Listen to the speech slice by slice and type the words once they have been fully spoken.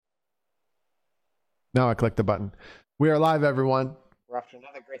Now I click the button. We are live, everyone. We're off to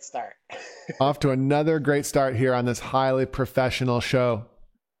another great start. Off to another great start here on this highly professional show,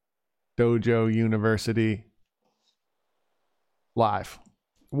 Dojo University Live.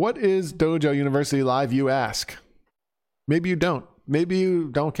 What is Dojo University Live, you ask? Maybe you don't. Maybe you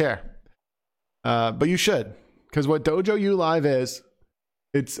don't care. But you should. Because what Dojo U Live is,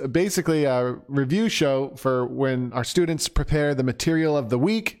 it's basically a review show for when our students prepare the material of the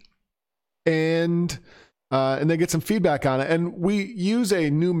week and they get some feedback on it. And we use a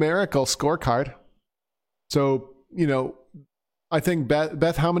numerical scorecard. So, you know, I think,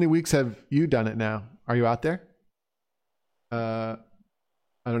 Beth, how many weeks have you done it now? Are you out there? I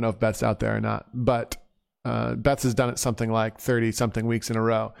don't know if Beth's out there or not, but Beth has done it something like 30-something weeks in a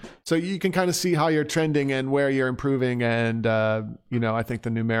row. So you can kind of see how you're trending and where you're improving. And, you know, I think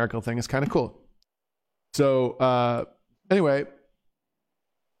the numerical thing is kind of cool. So anyway,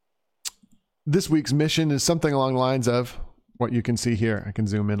 this week's mission is something along the lines of what you can see here. I can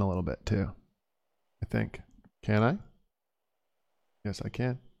zoom in a little bit too, I think. Can I? Yes, I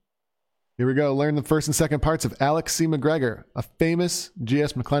can. Here we go. Learn the first and second parts of Alex C. McGregor, a famous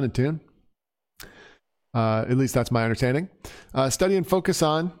G.S. McClendon tune. At least that's my understanding. Study and focus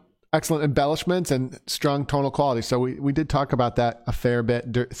on excellent embellishments and strong tonal quality. So we did talk about that a fair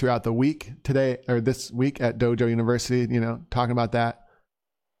bit throughout the week today, or this week at Dojo University, you know, talking about that,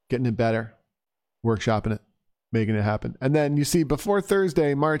 getting it better, workshopping it, making it happen. And then you see before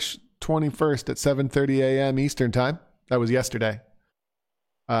Thursday, March 21st at 7:30 a.m. Eastern time, that was yesterday,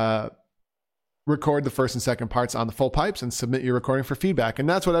 record the first and second parts on the full pipes and submit your recording for feedback. And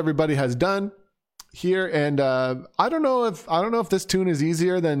that's what everybody has done here. And I don't know if this tune is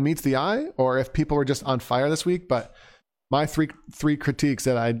easier than meets the eye or if people were just on fire this week, but my three critiques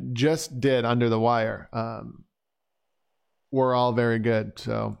that I just did under the wire were all very good.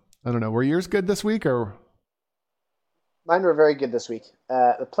 So I don't know. Were yours good this week or? Mine were very good this week.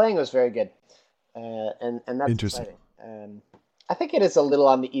 The playing was very good, and that's Interesting. exciting. I think it is a little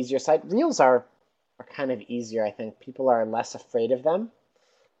on the easier side. Reels are kind of easier. I think people are less afraid of them,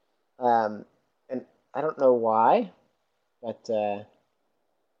 and I don't know why, but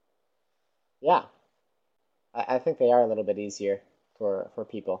yeah, I think they are a little bit easier for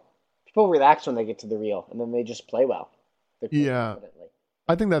people. People relax when they get to the reel, and then they just play well. They play confidently.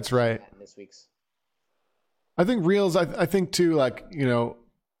 I think that's right. This week's. I think reels, I think too, like, you know,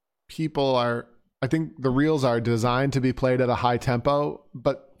 I think the reels are designed to be played at a high tempo,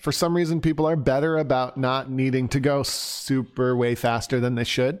 but for some reason people are better about not needing to go super way faster than they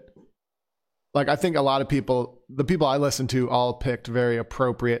should. Like, I think a lot of people, the people I listen to, all picked very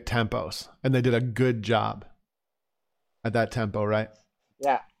appropriate tempos and they did a good job at that tempo, right?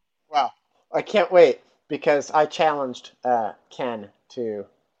 Yeah. Well, I can't wait because I challenged Ken to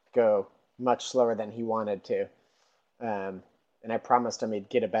go much slower than he wanted to. And I promised him he'd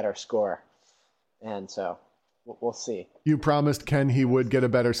get a better score. And so we'll see. You promised Ken he would get a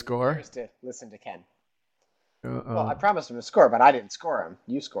better score? Just to listen to Ken. Well, I promised him a score, but I didn't score him.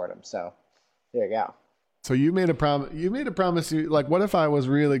 You scored him. So there you go. So you made a promise. You made a promise. Like, what if I was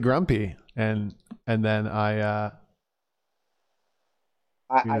really grumpy and then I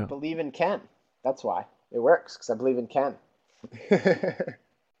believe in Ken. That's why it works, because I believe in Ken.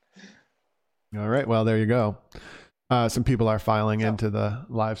 All right. Well, there you go. Some people are filing into the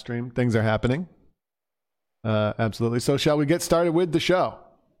live stream. Things are happening. Absolutely. So shall we get started with the show?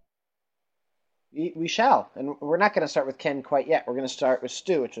 We shall. And we're not going to start with Ken quite yet. We're going to start with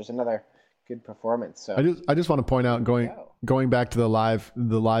Stu, which was another good performance. So I just want to point out, going back to the live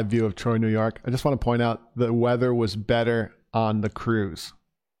view of Troy, New York, I just want to point out the weather was better on the cruise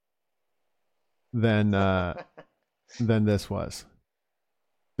than this was.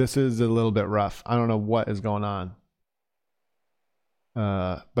 This is a little bit rough. I don't know what is going on.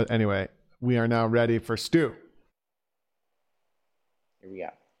 But anyway, we are now ready for Stu. Here we go.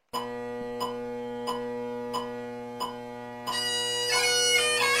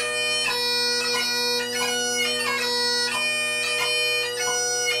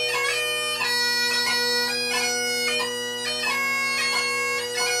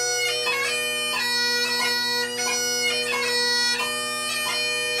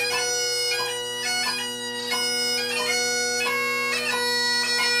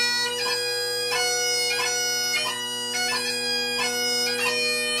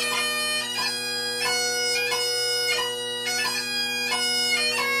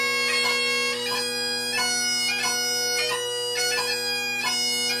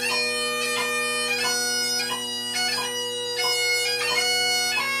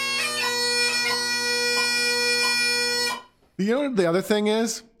 You know what the other thing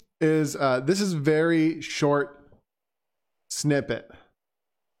is is this is very short snippet.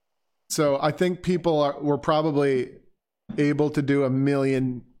 So I think people were probably able to do 1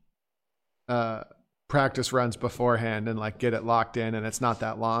 million practice runs beforehand and like get it locked in, and it's not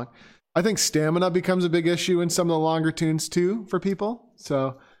that long. I think stamina becomes a big issue in some of the longer tunes too for people.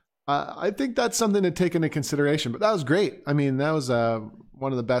 So I think that's something to take into consideration. But that was great. I mean, that was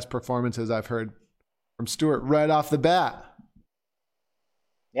one of the best performances I've heard from Stuart right off the bat.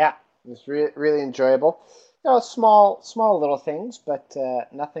 Yeah, it was really enjoyable. You know, small little things, but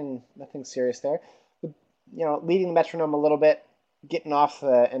nothing serious there. You know, leading the metronome a little bit, getting off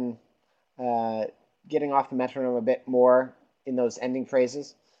the metronome a bit more in those ending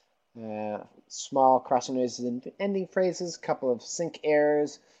phrases. Small crossing noises in ending phrases, couple of sync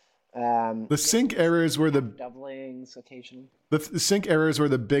errors. The sync errors were the doublings occasionally. The sync errors were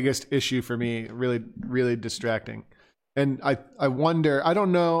the biggest issue for me. Really, really distracting. And I wonder. I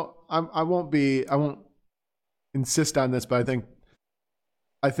don't know. I won't insist on this, but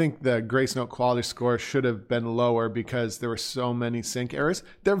I think the Grace Note quality score should have been lower because there were so many sync errors.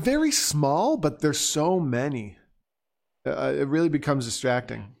 They're very small, but there's so many. It really becomes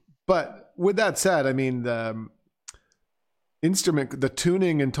distracting. But with that said, I mean, the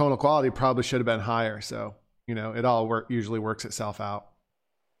tuning and tonal quality probably should have been higher. So, you know, it all usually works itself out.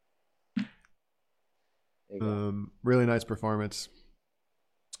 Really nice performance.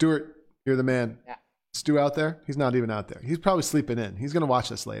 Stuart, you're the man. Yeah. Stu out there? He's not even out there. He's probably sleeping in. He's going to watch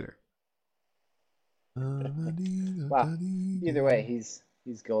this later. Well, either way, he's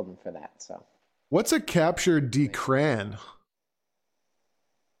golden for that. So, what's a captured d'écran?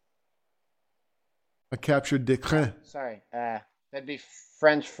 A captured d'écran. Sorry, that'd be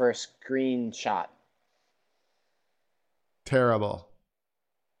French for screenshot. Terrible.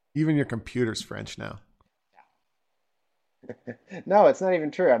 Even your computer's French now. No, it's not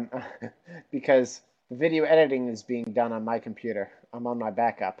even true. Because the video editing is being done on my computer. I'm on my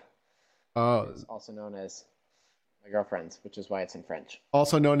backup. Oh. It's also known as my girlfriend's, which is why it's in French.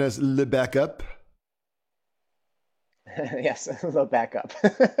 Also known as le backup. Yes, the backup.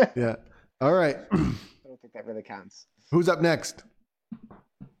 Yeah. All right. I don't think that really counts. Who's up next? All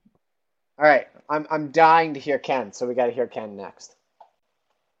right. I'm dying to hear Ken, so we got to hear Ken next.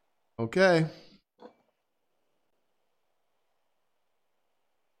 Okay.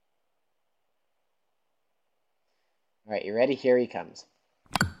 All right, you ready? Here he comes.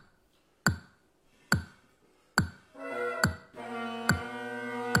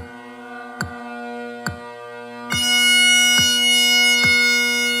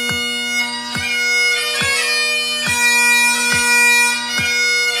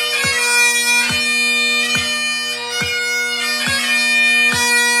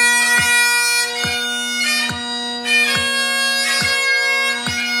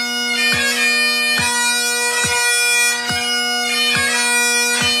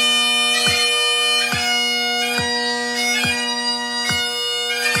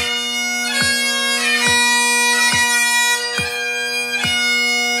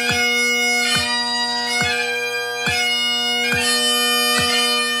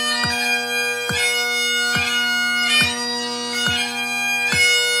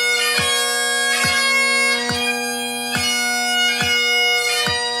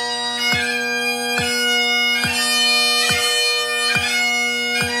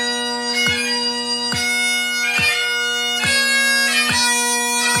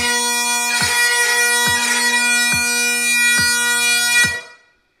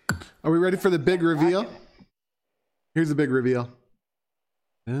 Are we ready for the big reveal? Here's the big reveal.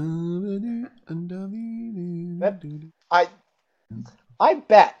 I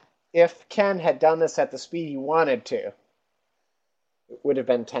bet if Ken had done this at the speed he wanted to, it would have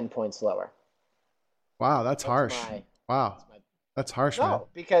been 10 points lower. Wow, that's harsh. That's harsh, man. No,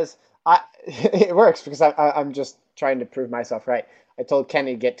 because it works because I'm just trying to prove myself right. I told Ken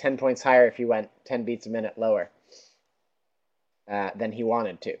he'd get 10 points higher if he went 10 beats a minute lower than he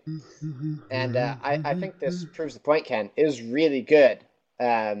wanted to. And I think this proves the point, Ken, is really good.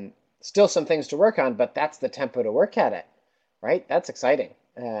 Still some things to work on, but that's the tempo to work at it, right? That's exciting.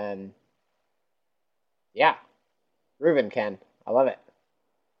 Yeah. Ruben, Ken. I love it.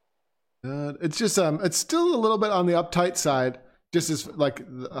 It's just it's still a little bit on the uptight side, just as like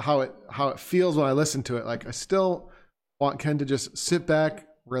how it feels when I listen to it. Like I still want Ken to just sit back,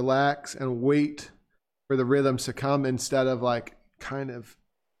 relax, and wait for the rhythms to come instead of like kind of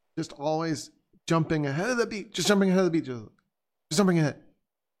just always jumping ahead of the beat, just jumping ahead of the beat, just jumping ahead.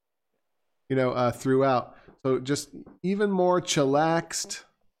 You know, throughout. So just even more chillaxed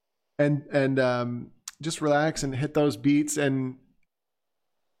and just relax and hit those beats and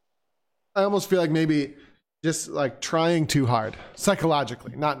I almost feel like maybe just like trying too hard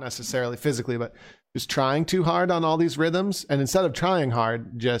psychologically, not necessarily physically, but just trying too hard on all these rhythms. And instead of trying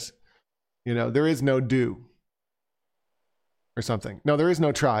hard, just, there is no do or something. No, there is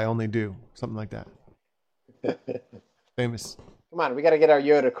no try, only do. Something like that. Famous. Come on, we got to get our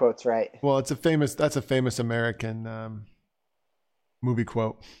Yoda quotes right. Well, that's a famous American movie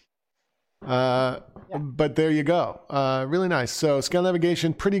quote. But there you go. Really nice. So scale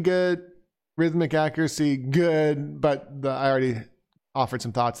navigation, pretty good. Rhythmic accuracy, good. But I already offered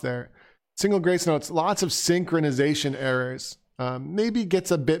some thoughts there. Single grace notes, lots of synchronization errors. Maybe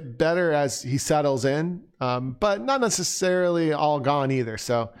gets a bit better as he settles in, but not necessarily all gone either.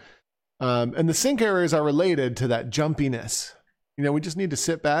 So, and the sync errors are related to that jumpiness. We just need to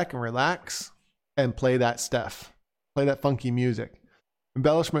sit back and relax and play that stuff, play that funky music.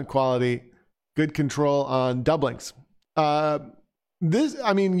 Embellishment quality, good control on doublings.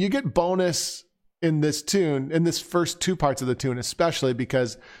 You get bonus in this tune, in this first two parts of the tune, especially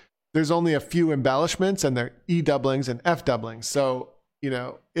because there's only a few embellishments and they're E doublings and F doublings. So,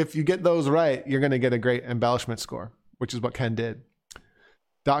 if you get those right, you're going to get a great embellishment score, which is what Ken did.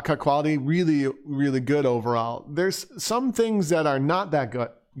 Dot cut quality, really, really good overall. There's some things that are not that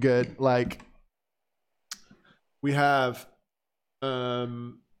good. Like we have,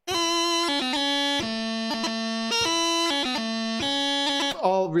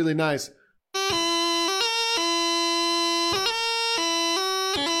 all really nice.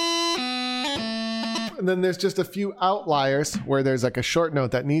 And then there's just a few outliers where there's like a short note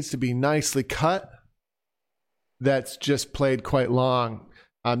that needs to be nicely cut. That's just played quite long.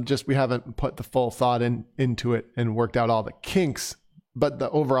 We haven't put the full thought into it and worked out all the kinks, but the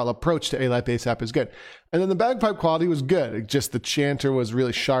overall approach to A-Light Bass App is good. And then the bagpipe quality was good. Just the chanter was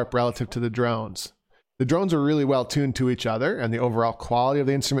really sharp relative to the drones. The drones were really well tuned to each other and the overall quality of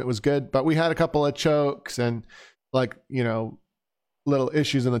the instrument was good, but we had a couple of chokes and little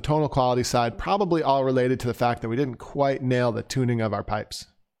issues in the tonal quality side, probably all related to the fact that we didn't quite nail the tuning of our pipes.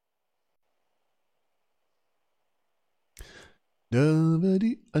 There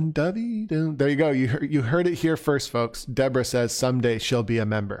you go. You heard it here first, folks. Deborah says someday she'll be a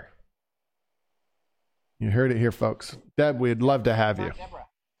member. You heard it here, folks. Deb, we'd love to have you. Deborah,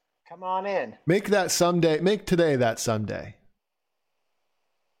 come on in. Make that someday. Make today that someday.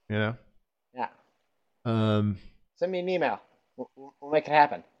 Yeah. Send me an email. We'll make it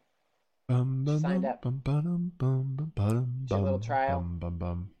happen. Signed up. Do a little trial.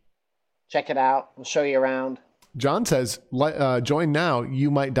 Check it out. We'll show you around. John says, join now. You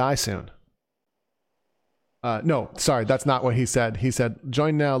might die soon. No, sorry. That's not what he said. He said,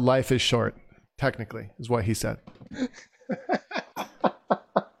 join now. Life is short. Technically is what he said.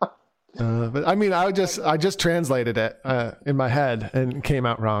 But I mean, I just translated it in my head and it came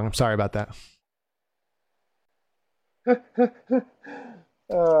out wrong. I'm sorry about that.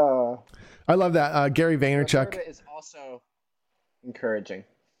 I love that. Gary Vaynerchuk Roberta is also encouraging.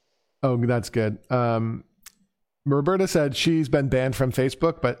 Oh, that's good. Roberta said she's been banned from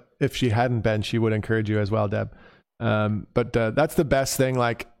Facebook, but if she hadn't been, she would encourage you as well, Deb. But that's the best thing.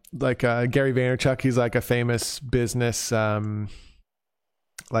 Like Gary Vaynerchuk, he's like a famous business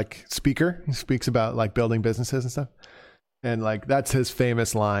like speaker. He speaks about like building businesses and stuff. And like that's his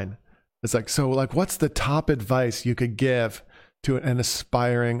famous line. It's like, so like what's the top advice you could give to an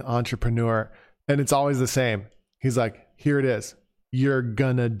aspiring entrepreneur? And it's always the same. He's like, here it is. You're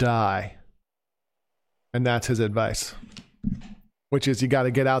gonna die. And that's his advice, which is you got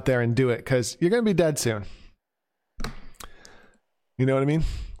to get out there and do it because you're going to be dead soon. You know what I mean?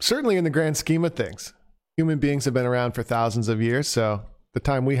 Certainly in the grand scheme of things, human beings have been around for thousands of years. So the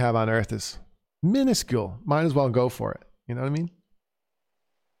time we have on Earth is minuscule. Might as well go for it. You know what I mean?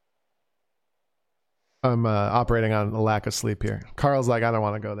 I'm operating on a lack of sleep here. Carl's like, I don't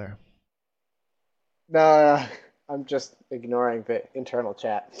want to go there. No, I'm just ignoring the internal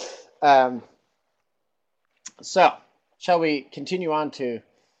chat. So, shall we continue on to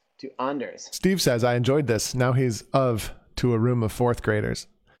Anders? Steve says, I enjoyed this. Now he's to a room of fourth graders.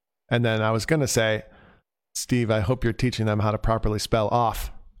 And then I was going to say, Steve, I hope you're teaching them how to properly spell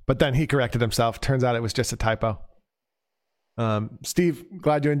off. But then he corrected himself. Turns out it was just a typo. Steve,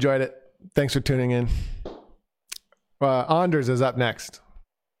 glad you enjoyed it. Thanks for tuning in. Anders is up next.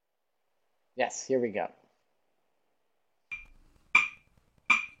 Yes, here we go.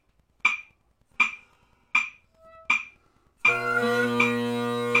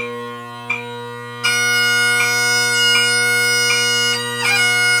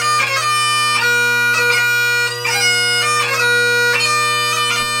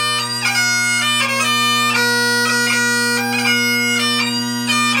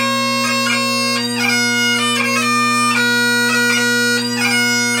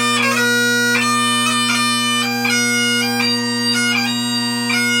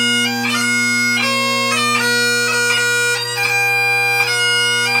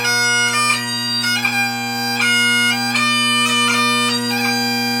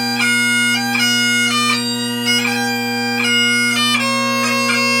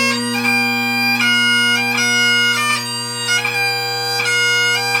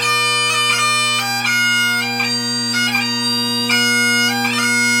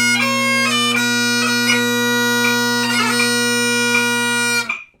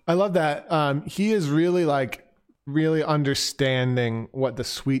 love that. He is really like really understanding what the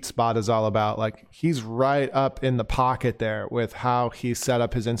sweet spot is all about. Like he's right up in the pocket there with how he set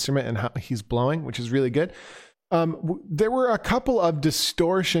up his instrument and how he's blowing, which is really good. There were a couple of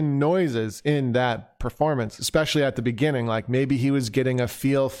distortion noises in that performance, especially at the beginning. Like maybe he was getting a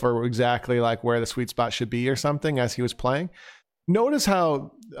feel for exactly like where the sweet spot should be or something as he was playing. Notice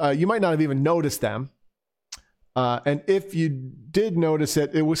how you might not have even noticed them. And if you did notice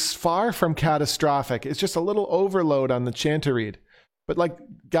it, it was far from catastrophic. It's just a little overload on the chanter reed. But like,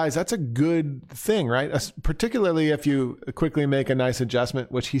 guys, that's a good thing, right? Particularly if you quickly make a nice adjustment,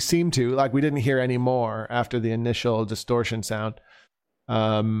 which he seemed to. Like we didn't hear any more after the initial distortion sound.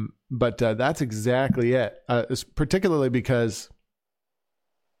 But that's exactly it. Particularly because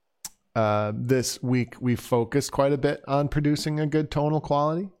this week we focused quite a bit on producing a good tonal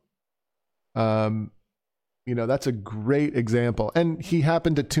quality. You know, that's a great example. And he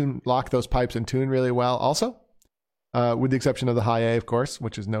happened to lock those pipes in tune really well also, with the exception of the high A, of course,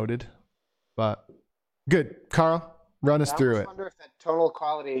 which is noted. But good. Carl, run us through it. I wonder if that tonal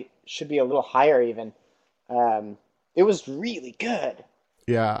quality should be a little higher even. It was really good.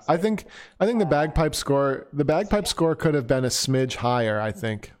 Yeah, I think the bagpipe score could have been a smidge higher, I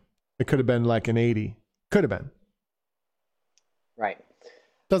think. It could have been like an 80. Could have been. Right.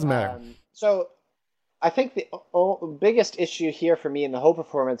 Doesn't matter. So I think the biggest issue here for me in the whole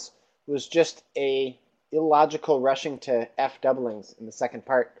performance was just a illogical rushing to F doublings in the second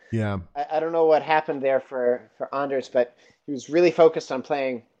part. Yeah. I don't know what happened there for Anders, but he was really focused on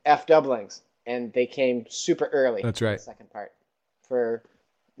playing F doublings, and they came super early. That's right. In the second part for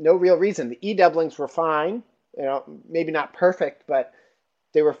no real reason. The E doublings were fine, you know, maybe not perfect, but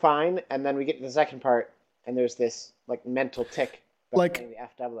they were fine. And then we get to the second part, and there's this like mental tick about like playing the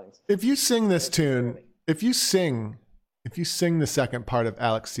F doublings. If you sing this tune. If you sing the second part of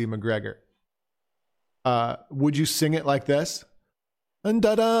Alex C. McGregor, would you sing it like this? And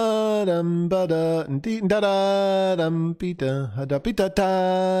da da dum ba da and dee da da dum be da ha da be da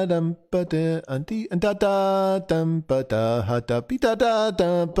da dum ba da and dee and da da dum ba da ha da be da da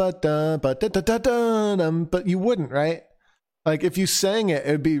dum ba da da da dum. But you wouldn't, right? Like if you sang it,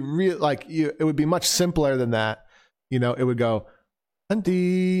 it would be real. Like it would be much simpler than that. You know, it would go and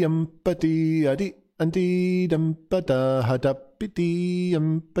dee ba dee a dee. And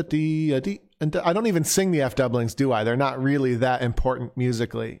I don't even sing the F doublings, do I? They're not really that important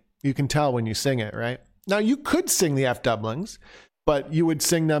musically. You can tell when you sing it, right? Now you could sing the F doublings, but you would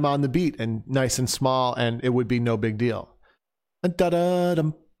sing them on the beat and nice and small, and it would be no big deal. And and da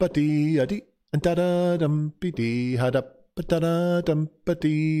dum ba dee ha da ba da ba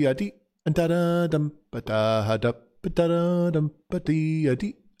dee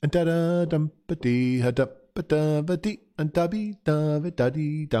and da be da da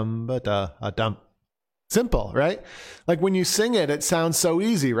dee dum ba da ha dum. Simple, right? Like when you sing it, it sounds so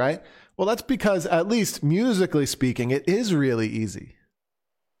easy, right? Well, that's because at least musically speaking, it is really easy.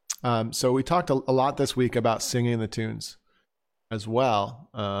 So we talked a lot this week about singing the tunes as well.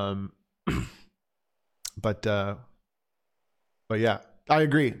 But yeah, I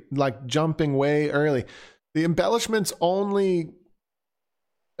agree. Like jumping way early, the embellishments are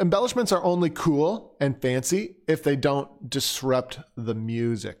only cool and fancy if they don't disrupt the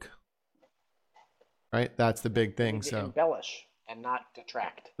music. Right? That's the big thing. So embellish and not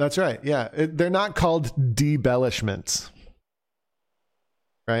detract. That's right. Yeah. They're not called debellishments.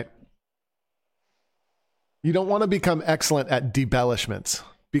 Right? You don't want to become excellent at debellishments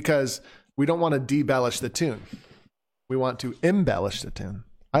because we don't want to debellish the tune. We want to embellish the tune.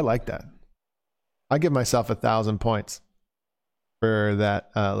 I like that. I give myself 1,000 points for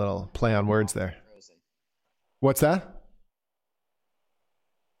that little play on words there. Frozen. What's that?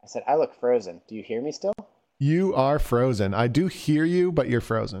 I said, I look frozen. Do you hear me still? You are frozen. I do hear you, but you're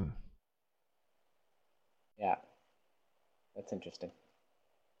frozen. Yeah. That's interesting.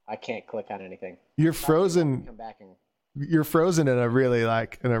 I can't click on anything. You're frozen. Come back and... You're frozen in a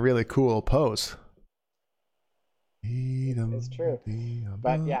really cool pose. It's true.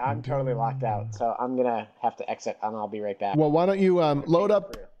 But yeah, I'm totally locked out. So I'm going to have to exit and I'll be right back. Well, why don't you load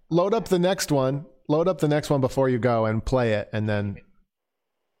up the next one. Load up the next one before you go and play it and then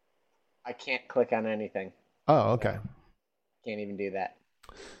I can't click on anything. Oh, okay. Can't even do that.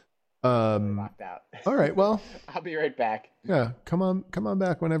 Locked out. All right, well, I'll be right back. Yeah, come on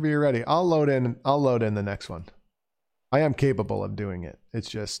back whenever you're ready. I'll load in the next one. I am capable of doing it. It's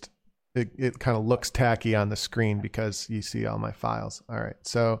just it kind of looks tacky on the screen because you see all my files. All right,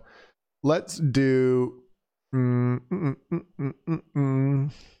 so let's do John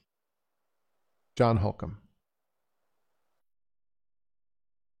Holcomb.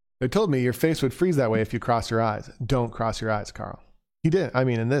 They told me your face would freeze that way if you cross your eyes. Don't cross your eyes, Carl. He did. I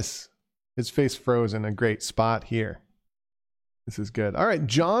mean, in this, his face froze in a great spot here. This is good. All right,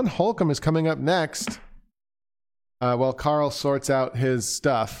 John Holcomb is coming up next. While Carl sorts out his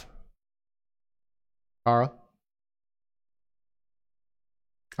stuff. Carl?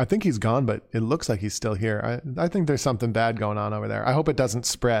 I think he's gone, but it looks like he's still here. I think there's something bad going on over there. I hope it doesn't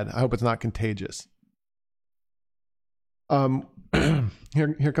spread. I hope it's not contagious.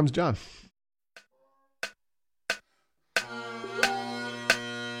 Here comes John.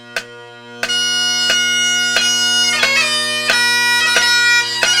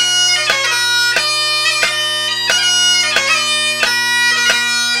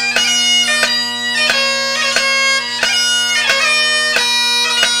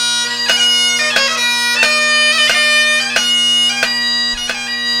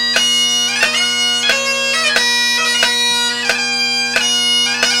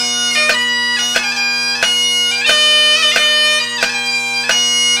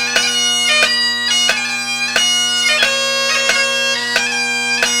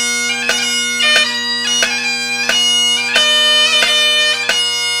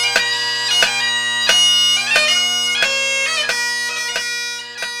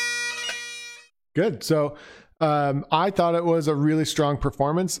 Good. So I thought it was a really strong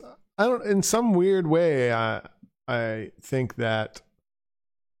performance. In some weird way, I think that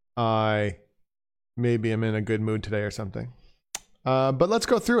I maybe am in a good mood today or something. But let's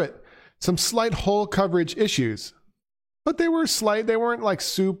go through it. Some slight hole coverage issues, but they were slight. They weren't like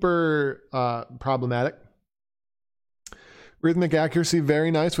super problematic. Rhythmic accuracy, very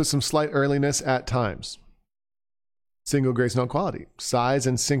nice with some slight earliness at times. Single grace note quality, size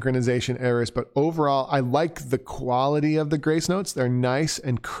and synchronization errors, but overall, I like the quality of the grace notes. They're nice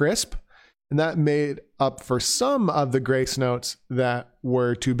and crisp, and that made up for some of the grace notes that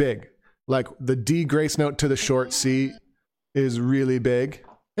were too big. Like the D grace note to the short C is really big.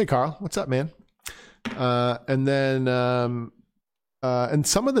 Hey, Carl, what's up, man? And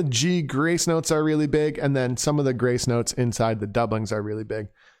some of the G grace notes are really big, and then some of the grace notes inside the doublings are really big.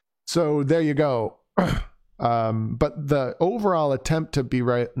 So there you go. But the overall attempt to be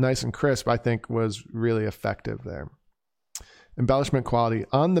nice and crisp, I think, was really effective there. Embellishment quality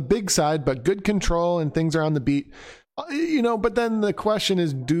on the big side, but good control and things are on the beat. But then the question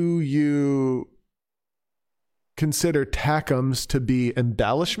is, do you consider TACMs to be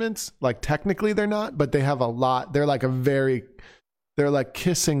embellishments? Like technically they're not, but they have a lot. They're like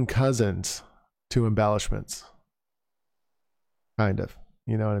kissing cousins to embellishments. Kind of,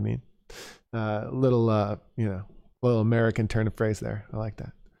 you know what I mean? Little American turn of phrase there. I like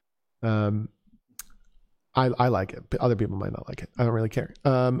that. I like it, but other people might not like it. I don't really care.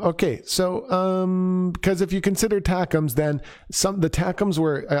 Okay, so because if you consider TACMs, then the TACMs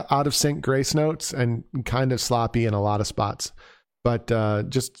were out of sync grace notes and kind of sloppy in a lot of spots. But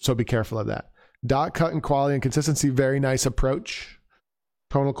just so be careful of that. Dot cut and quality and consistency, very nice approach.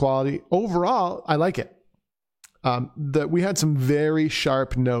 Tonal quality, overall, I like it. We had some very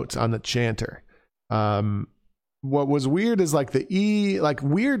sharp notes on the chanter. What was weird is like the E, like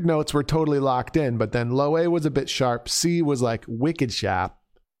weird notes were totally locked in, but then low A was a bit sharp. C was like wicked sharp.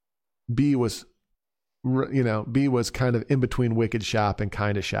 B was kind of in between wicked sharp and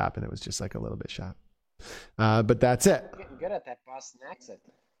kind of sharp, and it was just like a little bit sharp. But that's it. You're getting good at that Boston accent.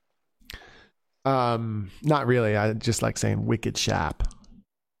 Not really. I just like saying wicked sharp.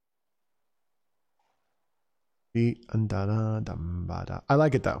 I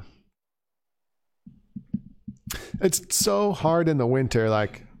like it though. It's so hard in the winter,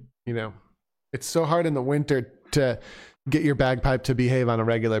 it's so hard in the winter to get your bagpipe to behave on a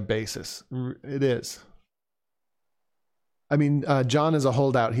regular basis. It is. I mean, John is a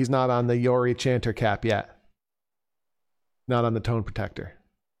holdout. He's not on the Yori chanter cap yet. Not on the tone protector.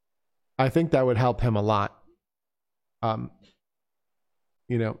 I think that would help him a lot.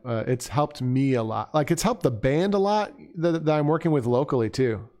 It's helped me a lot. Like it's helped the band a lot that I'm working with locally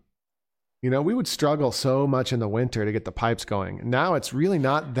too. We would struggle so much in the winter to get the pipes going. Now it's really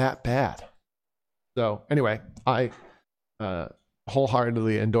not that bad. So anyway, I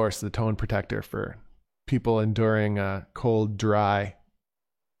wholeheartedly endorse the tone protector for people enduring cold, dry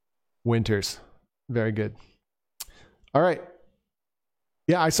winters. Very good. All right.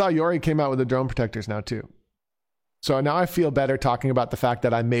 Yeah, I saw Yori came out with the drone protectors now too. So now I feel better talking about the fact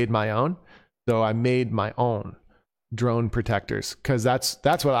that I made my own. So I made my own drone protectors because that's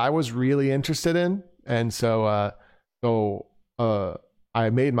what I was really interested in. And so I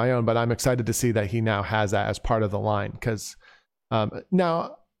made my own, but I'm excited to see that he now has that as part of the line. Because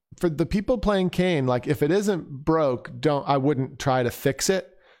now for the people playing Kane, like if it isn't broke, I wouldn't try to fix it.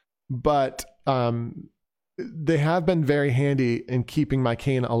 but they have been very handy in keeping my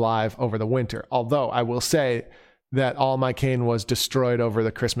cane alive over the winter. Although I will say that all my cane was destroyed over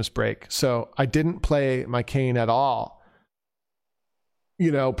the Christmas break. So I didn't play my cane at all,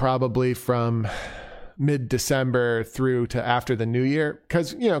 probably from mid-December through to after the new year.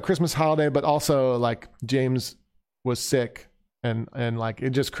 Because, Christmas holiday, but also like James was sick and like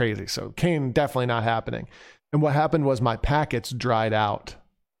it's just crazy. So cane definitely not happening. And what happened was my packets dried out.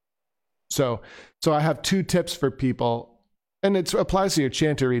 So I have 2 tips for people, and it applies to your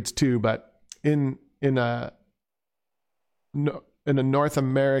chanter reeds too, but in a North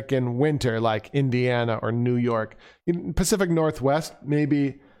American winter like Indiana or New York, Pacific Northwest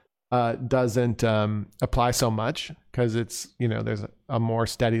maybe doesn't apply so much because it's, there's a more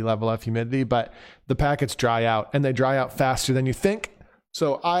steady level of humidity, but the packets dry out, and they dry out faster than you think.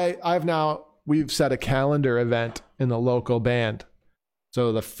 So we've set a calendar event in the local band.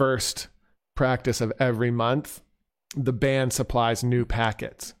 So the first practice of every month, the band supplies new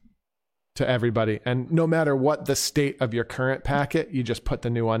packets to everybody. And no matter what the state of your current packet, you just put the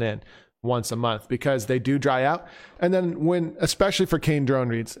new one in once a month because they do dry out. And then especially for cane drone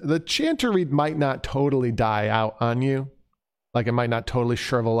reeds, the chanter reed might not totally die out on you. Like it might not totally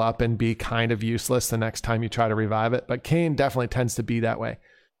shrivel up and be kind of useless the next time you try to revive it. But cane definitely tends to be that way.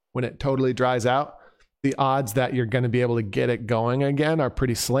 When it totally dries out, the odds that you're going to be able to get it going again are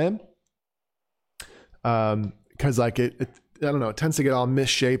pretty slim. Because like I don't know, it tends to get all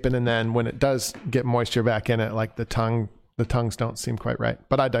misshapen, and then when it does get moisture back in it, like the tongues don't seem quite right.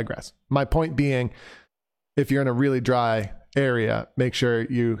 But I digress. My point being, if you're in a really dry area, make sure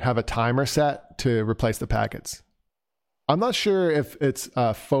you have a timer set to replace the packets. I'm not sure if it's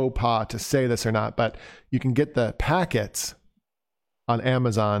a faux pas to say this or not, but you can get the packets on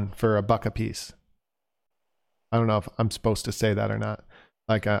Amazon for $1 a piece. I don't know if I'm supposed to say that or not.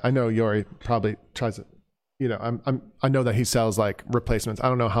 Like I know Yori probably tries to, I know that he sells like replacements. I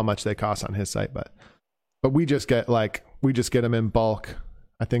don't know how much they cost on his site, but we just get them in bulk.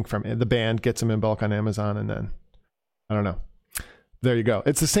 I think from the band gets them in bulk on Amazon, and then I don't know. There you go.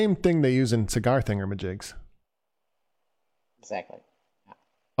 It's the same thing they use in cigar thingamajigs. Exactly. Yeah.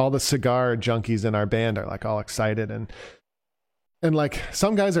 All the cigar junkies in our band are like all excited and like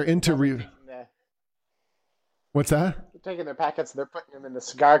some guys are into What's that? They're taking their packets and they're putting them in the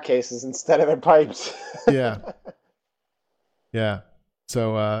cigar cases instead of their pipes. Yeah.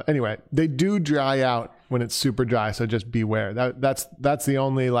 So anyway, they do dry out when it's super dry, so just beware. That's the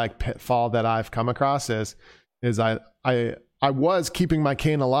only like pitfall that I've come across is I was keeping my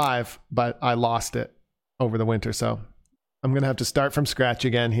cane alive, but I lost it over the winter, so I'm gonna have to start from scratch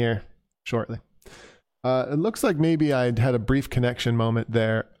again here shortly. It looks like maybe I had a brief connection moment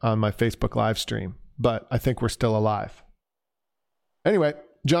there on my Facebook live stream, but I think we're still alive. Anyway,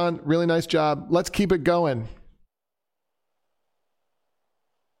 John, really nice job. Let's keep it going.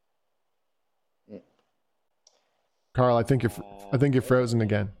 Carl, I think you're frozen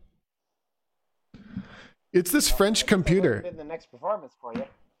again. It's this French computer. The next performance for you.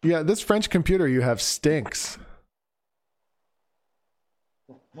 Yeah, this French computer you have stinks.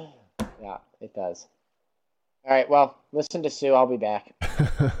 Yeah, it does. All right, well, listen to Sue. I'll be back.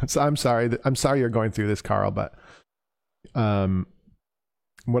 So I'm sorry you're going through this, Carl, but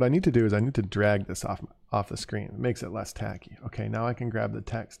what I need to do is I need to drag this off the screen. It makes it less tacky. Okay, now I can grab the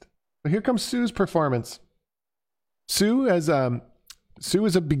text. So here comes Sue's performance. Sue is a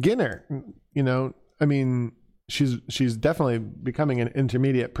beginner. I mean, she's definitely becoming an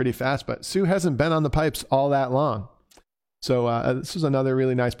intermediate pretty fast, but Sue hasn't been on the pipes all that long. So this was another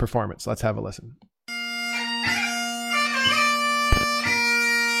really nice performance. Let's have a listen.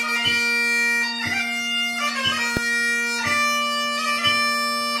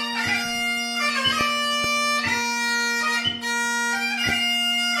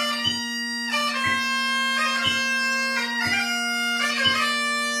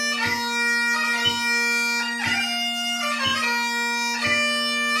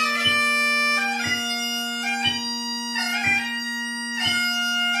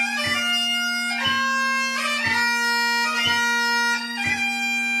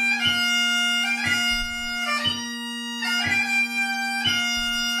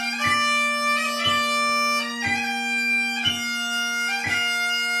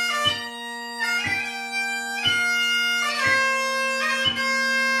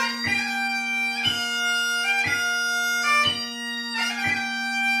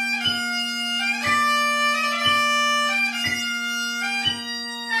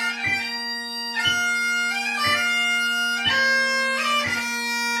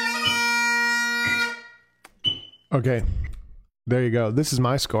 Okay, There you go. This is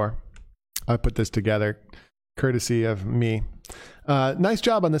my score. I put this together courtesy of me. Nice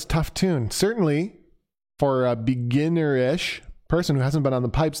job on this tough tune. Certainly for a beginner-ish person who hasn't been on the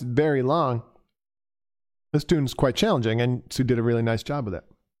pipes very long, this tune's quite challenging, and Sue did a really nice job with it.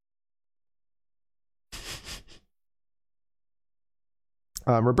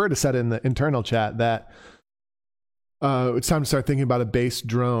 Roberta said in the internal chat that it's time to start thinking about a bass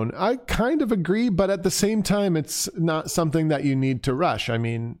drone. I kind of agree, but at the same time, it's not something that you need to rush. I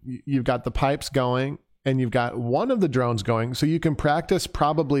mean, you've got the pipes going and you've got one of the drones going, so you can practice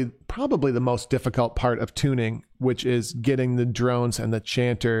probably the most difficult part of tuning, which is getting the drones and the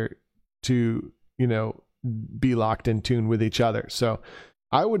chanter to, be locked in tune with each other. So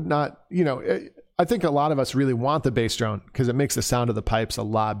I would not, I think a lot of us really want the bass drone because it makes the sound of the pipes a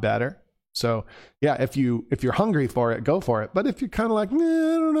lot better. So yeah, if you're hungry for it, go for it. But if you're kind of like, I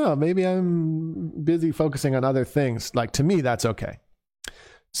don't know, maybe I'm busy focusing on other things, like, to me, that's okay.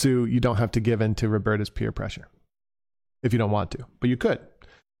 So you don't have to give in to Roberta's peer pressure if you don't want to, but you could.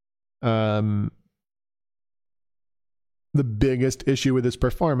 The biggest issue with this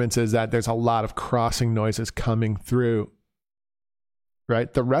performance is that there's a lot of crossing noises coming through,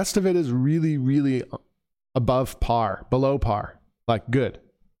 right? The rest of it is really, really above par, below par, like good.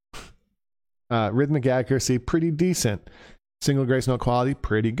 Rhythmic accuracy, pretty decent. Single grace note quality,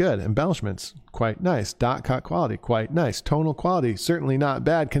 pretty good. Embellishments, quite nice. Dot cut quality, quite nice. Tonal quality, certainly not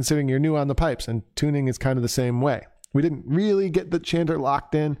bad considering you're new on the pipes, and tuning is kind of the same way. We didn't really get the chanter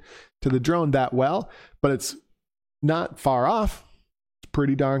locked in to the drone that well, but it's not far off. It's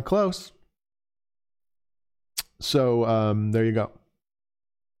pretty darn close. So there you go.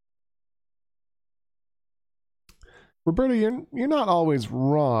 Roberta, you're not always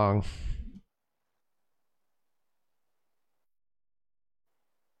wrong.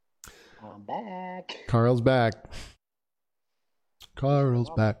 I'm back. Carl's back.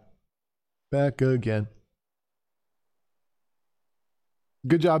 Carl's back. Back again.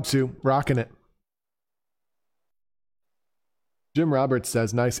 Good job, Sue. Rocking it. Jim Roberts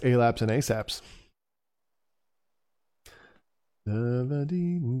says, nice ALAPs and ASAPs. I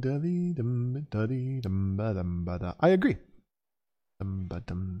agree.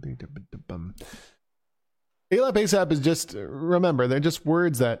 ALAP ASAP is just, remember, they're just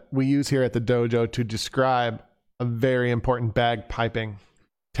words that we use here at the dojo to describe a very important bagpiping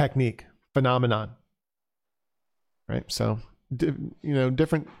technique, phenomenon. Right? So,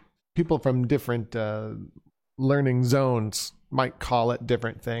 different people from different learning zones might call it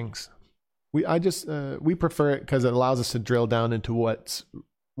different things. We prefer it because it allows us to drill down into what's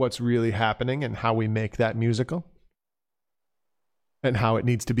really happening and how we make that musical and how it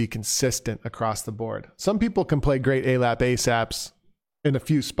needs to be consistent across the board. Some people can play great ALAP ASAPs in a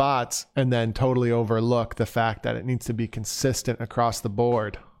few spots and then totally overlook the fact that it needs to be consistent across the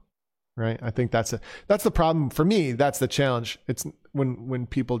board. Right? I think that's the problem for me. That's the challenge. It's when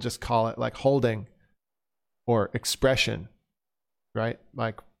people just call it like holding or expression, right?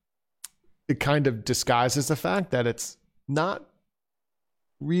 Like it kind of disguises the fact that it's not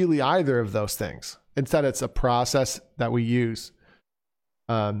really either of those things. Instead, it's a process that we use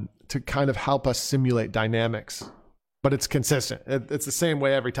to kind of help us simulate dynamics, but it's consistent. It's the same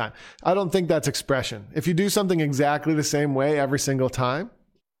way every time. I don't think that's expression. If you do something exactly the same way every single time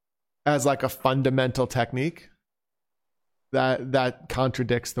as like a fundamental technique, that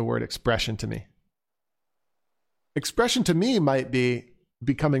contradicts the word expression to me. Expression to me might be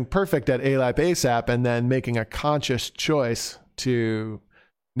becoming perfect at ALAP ASAP and then making a conscious choice to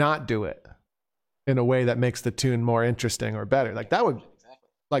not do it in a way that makes the tune more interesting or better. Like that would,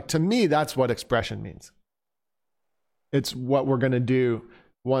 like to me, that's what expression means. It's what we're going to do.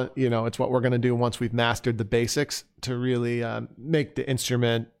 It's what we're going to do once we've mastered the basics to really make the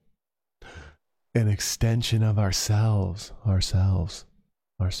instrument an extension of ourselves.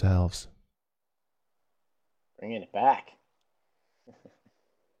 Bringing it back.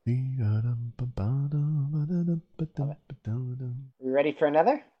 Are we ready for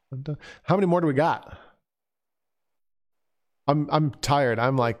another? How many more do we got? I'm tired.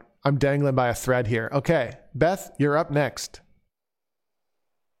 I'm dangling by a thread here. Okay, Beth, you're up next.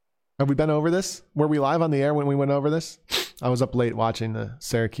 Have we been over this? Were we live on the air when we went over this? I was up late watching the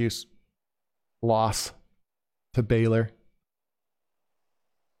Syracuse loss to Baylor.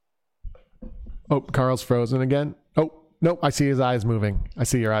 Oh, Carl's frozen again. Oh, nope. I see his eyes moving. I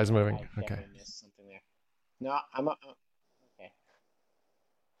see your eyes moving. Okay. Missed something there. No, I'm okay.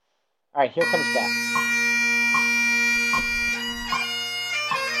 All right, here comes Beth.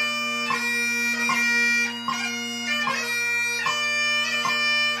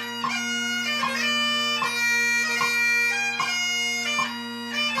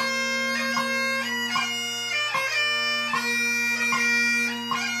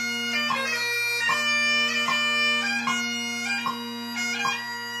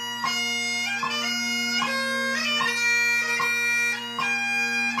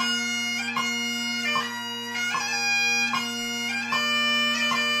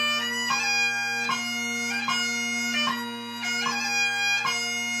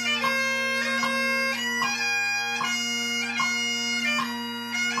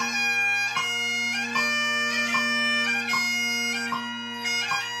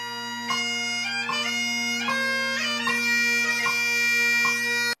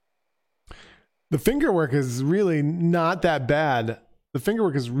 The finger work is really not that bad. The finger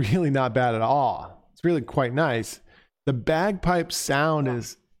work is really not bad at all. It's really quite nice. The bagpipe sound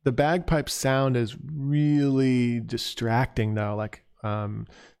is really distracting though. Like,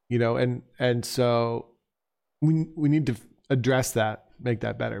 you know, and so we need to address that, make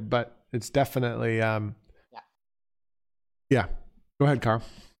that better. But it's definitely, yeah. Go ahead, Carl.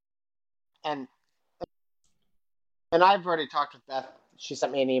 And I've already talked with Beth. She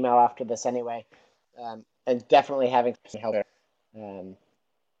sent me an email after this anyway, and definitely having some help there.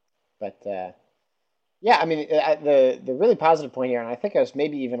 Yeah, I mean, the really positive point here, and I think I was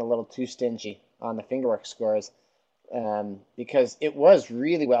maybe even a little too stingy on the fingerwork scores, because it was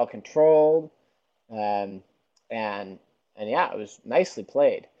really well controlled, and yeah, it was nicely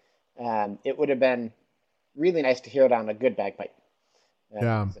played. It would have been really nice to hear it on a good bagpipe.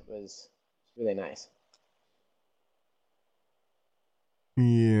 Yeah, it was really nice.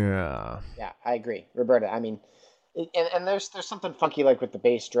 Yeah, I agree, Roberta. I mean, and there's something funky like with the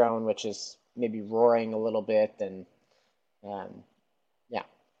bass drone, which is maybe roaring a little bit, and yeah,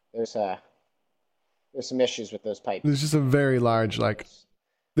 there's some issues with those pipes. There's just a very large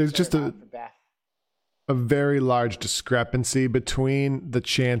there's just a very large discrepancy between the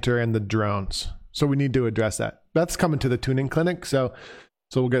chanter and the drones. So we need to address that. Beth's coming to the tuning clinic, so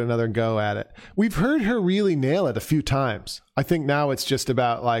we'll get another go at it. We've heard her really nail it a few times. I think now it's just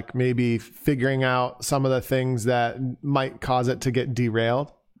about like maybe figuring out some of the things that might cause it to get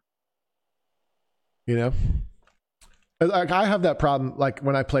derailed. You know? Like I have that problem, like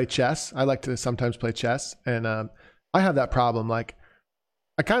when I play chess, I like to sometimes play chess, and I have that problem. Like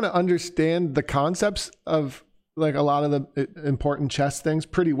I kind of understand the concepts of like a lot of the important chess things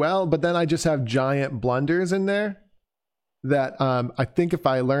pretty well, but then I just have giant blunders in there that I think if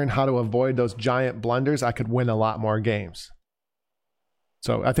I learn how to avoid those giant blunders, I could win a lot more games.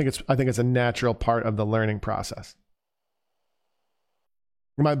 So I think it's a natural part of the learning process.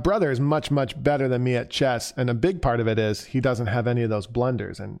 My brother is much, much better than me at chess, and a big part of it is he doesn't have any of those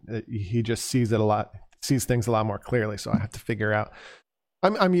blunders, and he just sees things a lot more clearly. So I have to figure out.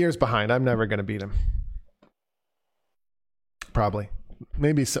 I'm years behind. I'm never going to beat him. Probably.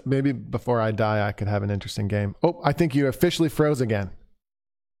 Maybe before I die, I could have an interesting game. Oh, I think you officially froze again.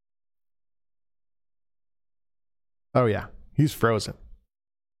 Oh yeah, he's frozen.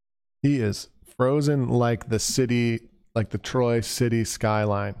 He is frozen like the city. Like the Troy city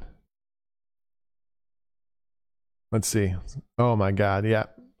skyline. Let's see. Oh my God. Yeah.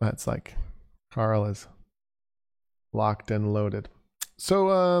 That's like Carl is locked and loaded.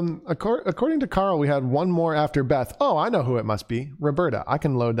 So according to Carl, we had one more after Beth. Oh, I know who it must be. Roberta. I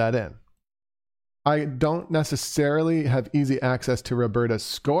can load that in. I don't necessarily have easy access to Roberta's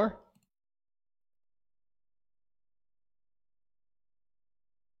score.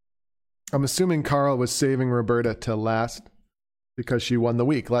 I'm assuming Carl was saving Roberta till last because she won the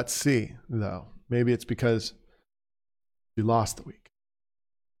week. Let's see, though. Maybe it's because she lost the week.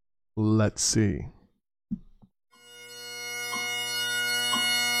 Let's see.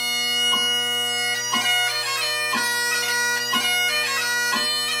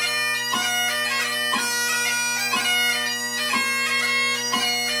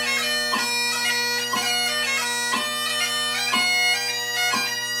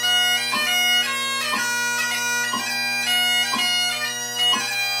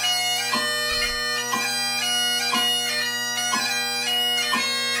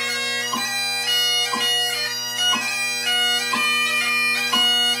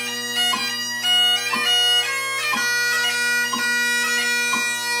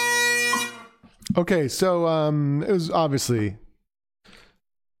 Okay, so it was obviously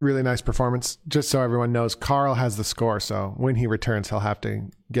really nice performance. Just so everyone knows, Carl has the score, so when he returns, he'll have to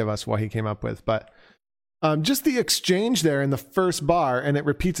give us what he came up with. But just the exchange there in the first bar, and it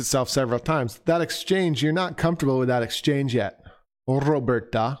repeats itself several times. That exchange, you're not comfortable with that exchange yet,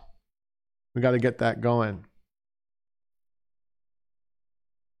 Roberta. We got to get that going.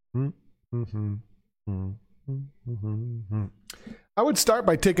 I would start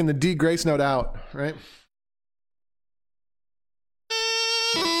by taking the D grace note out, right?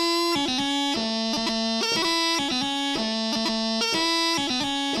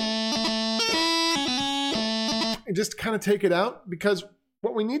 And just kind of take it out, because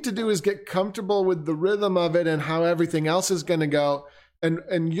what we need to do is get comfortable with the rhythm of it and how everything else is going to go.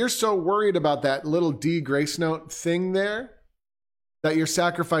 And you're so worried about that little D grace note thing there that you're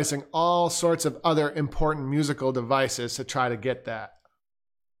sacrificing all sorts of other important musical devices to try to get that.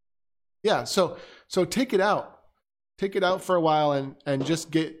 Yeah, so take it out. Take it out for a while and just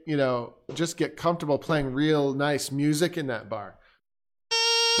get comfortable playing real nice music in that bar.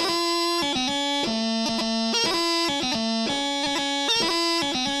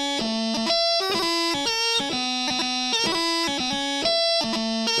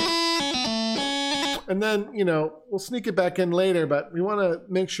 And then, we'll sneak it back in later, but we want to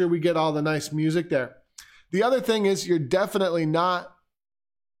make sure we get all the nice music there. The other thing is you're definitely not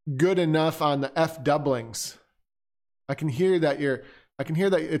good enough on the F doublings. I can hear that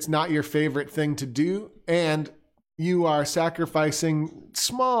it's not your favorite thing to do, and you are sacrificing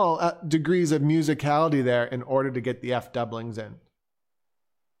small degrees of musicality there in order to get the F doublings in.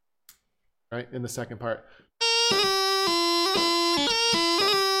 Right, in the second part.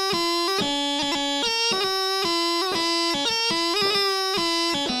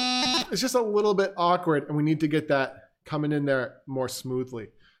 It's just a little bit awkward, and we need to get that coming in there more smoothly.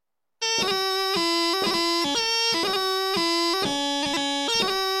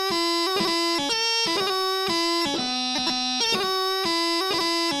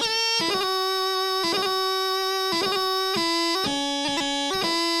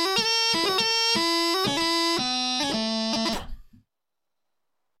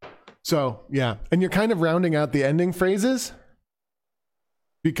 So, yeah. And you're kind of rounding out the ending phrases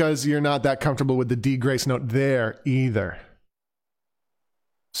because you're not that comfortable with the D grace note there either.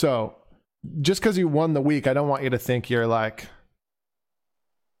 So, just because you won the week, I don't want you to think you're like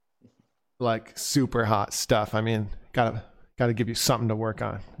super hot stuff. I mean, gotta give you something to work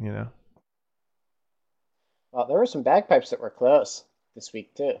on, Well, there were some bagpipes that were close this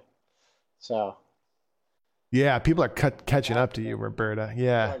week too. So. Yeah, people are catching up to you, Roberta.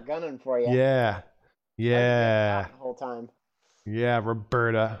 Yeah. People are gunning for you. Yeah. Yeah. The whole time. Yeah,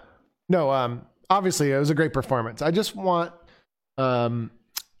 Roberta. No, obviously it was a great performance. I just wanted you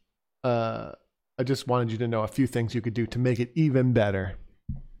to know a few things you could do to make it even better.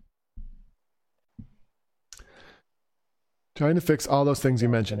 Trying to fix all those things you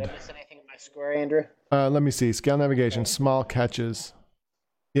mentioned. Did I miss anything in my score, Andrew? Let me see. Scale navigation, small catches.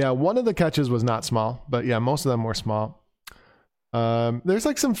 Yeah, one of the catches was not small, but yeah, most of them were small. There's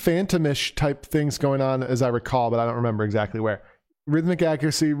like some phantomish type things going on, as I recall, but I don't remember exactly where. Rhythmic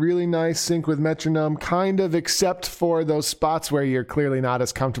accuracy, really nice sync with metronome, kind of, except for those spots where you're clearly not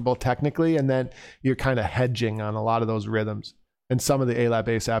as comfortable technically, and then you're kind of hedging on a lot of those rhythms, and some of the A-lap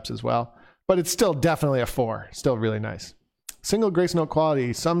ASAPs as well. But it's still definitely a 4, still really nice. Single grace note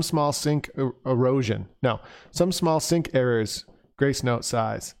quality, some small sync erosion. No, some small sync errors. Grace note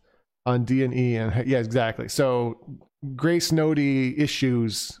size on D and E, and yeah, exactly. So grace note-y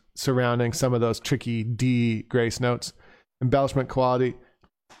issues surrounding some of those tricky D grace notes. Embellishment quality,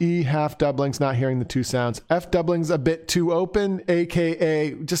 E half doublings, not hearing the two sounds. F doublings a bit too open,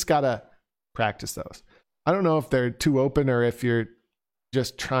 aka just gotta practice those. I don't know if they're too open or if you're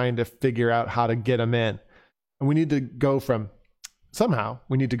just trying to figure out how to get them in. And we need to go from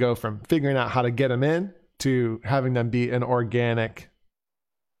figuring out how to get them in to having them be an organic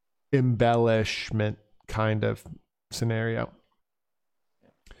embellishment kind of scenario.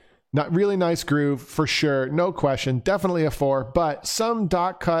 Not really nice groove for sure, no question, definitely a 4, but some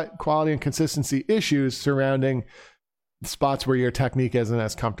dot cut quality and consistency issues surrounding spots where your technique isn't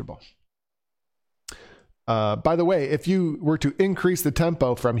as comfortable. By the way, if you were to increase the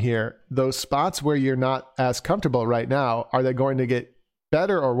tempo from here, those spots where you're not as comfortable right now, are they going to get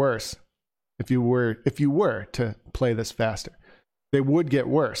better or worse? If you were to play this faster, they would get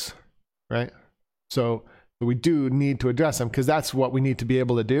worse, right? So we do need to address them because that's what we need to be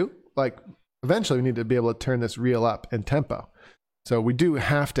able to do. Like eventually we need to be able to turn this reel up in tempo. So we do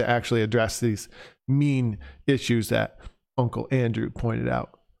have to actually address these mean issues that Uncle Andrew pointed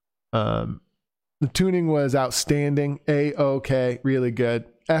out. The tuning was outstanding. A-OK, really good.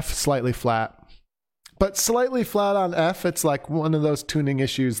 F slightly flat, but slightly flat on F. It's like one of those tuning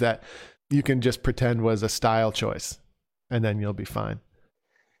issues that you can just pretend was a style choice, and then you'll be fine.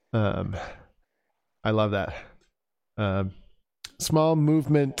 I love that. Small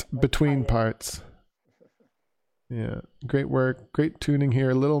movement between parts. Yeah, great work. Great tuning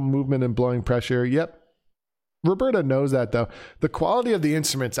here. Little movement and blowing pressure. Yep. Roberta knows that, though. The quality of the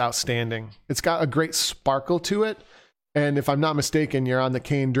instrument's outstanding. It's got a great sparkle to it. And if I'm not mistaken, you're on the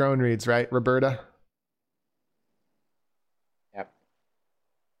Kane drone reeds, right, Roberta?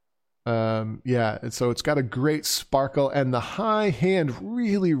 Yeah, and so it's got a great sparkle, and the high hand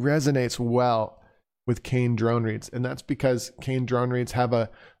really resonates well with Kane drone reeds, and that's because Kane drone reeds have a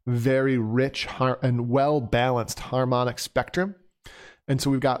very rich and well-balanced harmonic spectrum, and so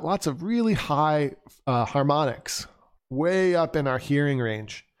we've got lots of really high harmonics way up in our hearing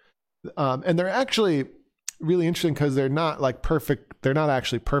range, and they're actually really interesting because they're not like perfect. They're not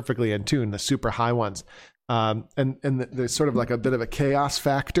actually perfectly in tune, the super high ones, and there's sort of like a bit of a chaos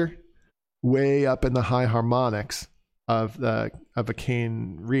factor way up in the high harmonics of a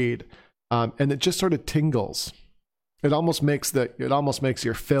Kane reed, and it just sort of tingles. It almost makes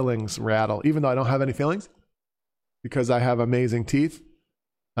your fillings rattle, even though I don't have any fillings because I have amazing teeth.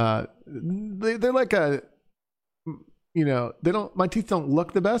 They're like a, you know, my teeth don't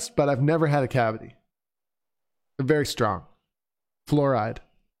look the best, but I've never had a cavity. They're very strong. Fluoride.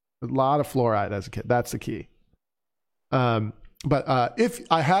 A lot of fluoride as a kid. That's the key. But if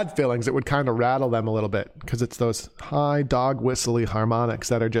I had fillings, it would kind of rattle them a little bit because it's those high dog whistly harmonics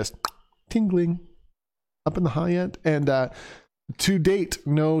that are just tingling up in the high end. And to date,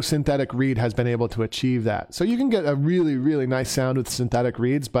 no synthetic reed has been able to achieve that. So you can get a really, really nice sound with synthetic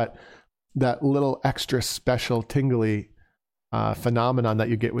reeds, but that little extra special tingly phenomenon that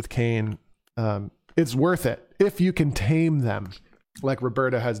you get with cane, it's worth it if you can tame them. Like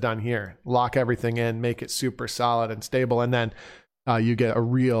Roberta has done here, lock everything in, make it super solid and stable, and then you get a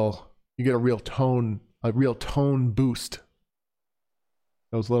real tone boost.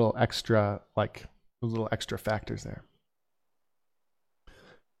 Those little extra factors there.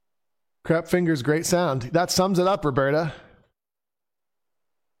 Crap fingers, great sound. That sums it up, Roberta.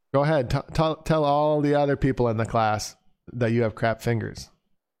 Go ahead, tell all the other people in the class that you have crap fingers.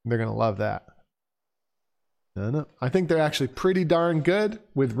 They're gonna love that. No. I think they're actually pretty darn good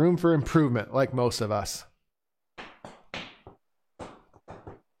with room for improvement, like most of us.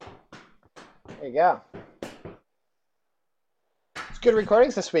 There you go. It's good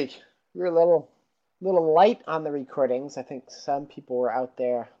recordings this week. We were a little light on the recordings. I think some people were out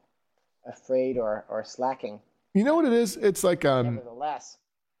there afraid or slacking. You know what it is? It's like nevertheless,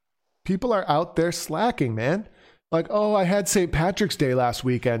 people are out there slacking, man. Like, oh, I had St. Patrick's Day last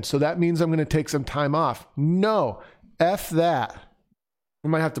weekend, so that means I'm going to take some time off. No, F that. We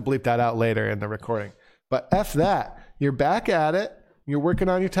might have to bleep that out later in the recording. But F that. You're back at it. You're working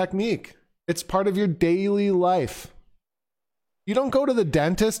on your technique. It's part of your daily life. You don't go to the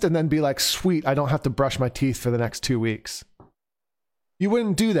dentist and then be like, sweet, I don't have to brush my teeth for the next 2 weeks. You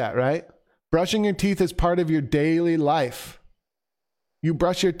wouldn't do that, right? Brushing your teeth is part of your daily life. You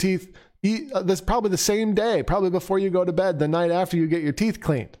brush your teeth. That's probably the same day, probably before you go to bed, the night after you get your teeth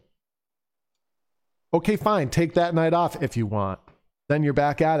cleaned. Okay, fine. Take that night off if you want. Then you're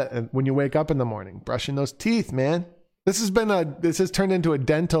back at it when you wake up in the morning, brushing those teeth, man. This has turned into a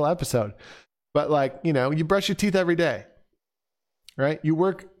dental episode. But like, you know, you brush your teeth every day, right? You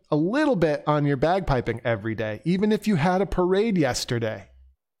work a little bit on your bagpiping every day, even if you had a parade yesterday.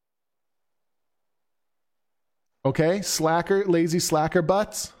 Okay, lazy slacker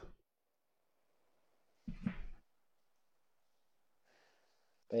butts.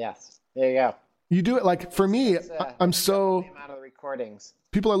 Yes, there you go. You do it like, for me, I'm so... The amount of recordings.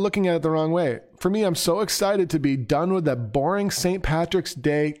 People are looking at it the wrong way. For me, I'm so excited to be done with that boring St. Patrick's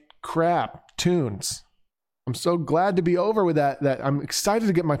Day crap tunes. I'm so glad to be over with that I'm excited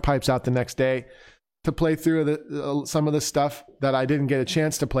to get my pipes out the next day to play through some of the stuff that I didn't get a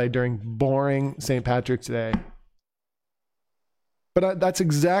chance to play during boring St. Patrick's Day. But that's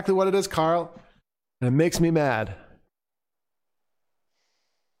exactly what it is, Carl. And it makes me mad.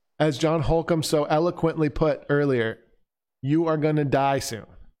 As John Holcomb so eloquently put earlier, you are going to die soon.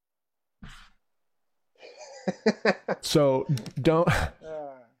 So don't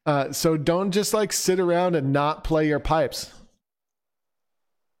just like sit around and not play your pipes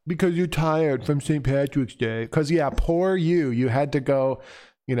because you're tired from St. Patrick's Day. Because yeah, poor you. You had to go,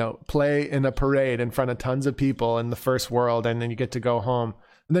 you know, play in a parade in front of tons of people in the first world, and then you get to go home,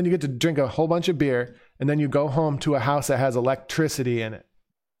 and then you get to drink a whole bunch of beer, and then you go home to a house that has electricity in it.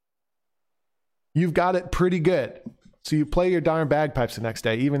 You've got it pretty good. So you play your darn bagpipes the next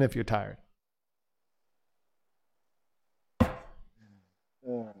day, even if you're tired.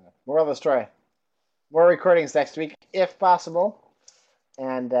 Moral of the story. More recordings next week, if possible.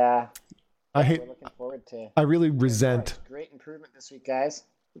 And we're looking forward to... I really resent... Great improvement this week, guys.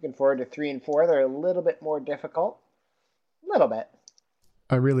 Looking forward to 3 and 4. They're a little bit more difficult. A little bit.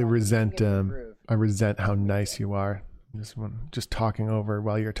 I really resent how nice you are. Just talking over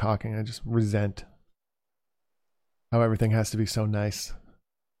while you're talking, I just resent how everything has to be so nice.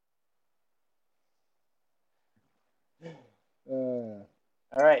 All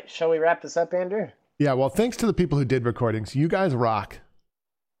right, shall we wrap this up, Andrew? Yeah, well, thanks to the people who did recordings. You guys rock.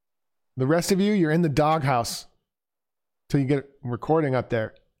 The rest of you, you're in the doghouse till you get a recording up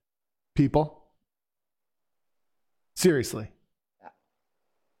there. People. Seriously. Yeah.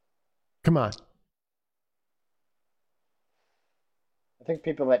 Come on. I think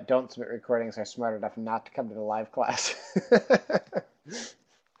people that don't submit recordings are smart enough not to come to the live class.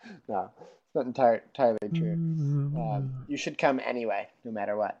 No, it's not entirely true. You should come anyway, no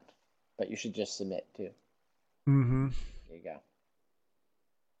matter what. But you should just submit too. Mm-hmm. There you go.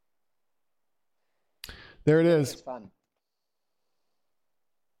 There it It is. was fun.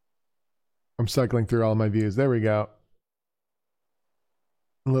 I'm cycling through all my views. There we go.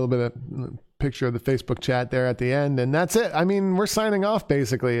 A little bit of picture of the Facebook chat there at the end, and that's it. I mean, we're signing off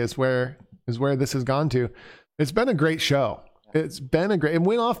basically is where this has gone to. It's been a great show. It's been a great, it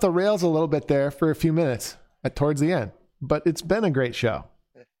went off the rails a little bit there for a few minutes towards the end, but it's been a great show.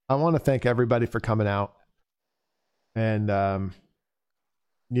 I want to thank everybody for coming out. And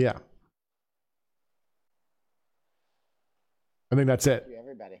yeah. I think that's it. Thank you,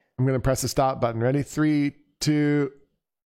 everybody. I'm going to press the stop button. Ready? 3, 2,